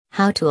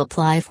How to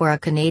apply for a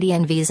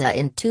Canadian visa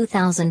in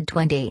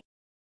 2020.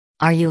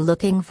 Are you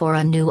looking for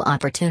a new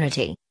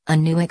opportunity, a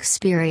new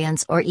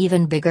experience, or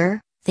even bigger,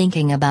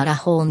 thinking about a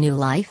whole new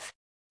life?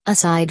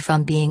 Aside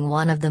from being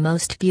one of the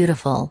most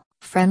beautiful,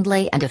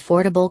 friendly, and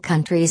affordable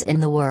countries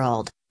in the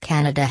world,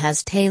 Canada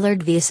has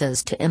tailored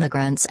visas to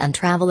immigrants and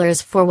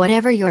travelers for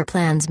whatever your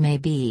plans may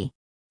be.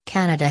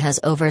 Canada has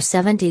over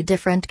 70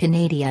 different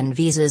Canadian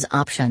visas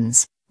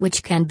options,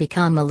 which can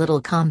become a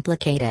little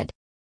complicated.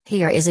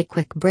 Here is a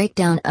quick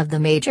breakdown of the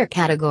major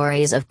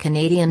categories of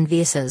Canadian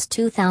visas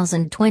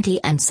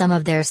 2020 and some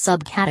of their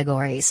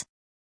subcategories.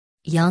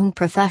 Young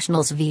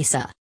Professionals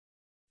Visa.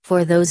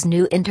 For those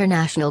new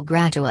international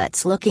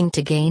graduates looking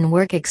to gain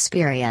work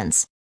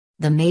experience.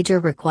 The major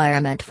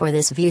requirement for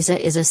this visa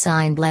is a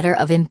signed letter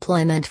of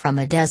employment from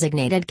a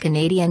designated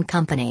Canadian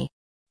company.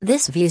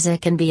 This visa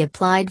can be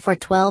applied for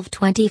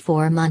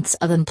 12-24 months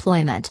of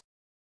employment.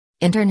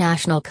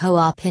 International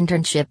Co-op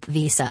Internship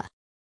Visa.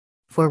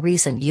 For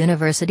recent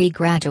university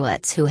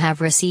graduates who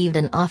have received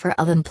an offer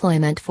of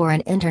employment for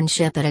an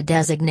internship at a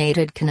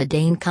designated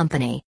Canadian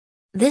company.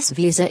 This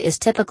visa is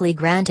typically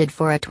granted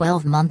for a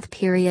 12-month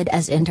period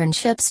as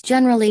internships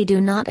generally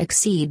do not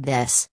exceed this.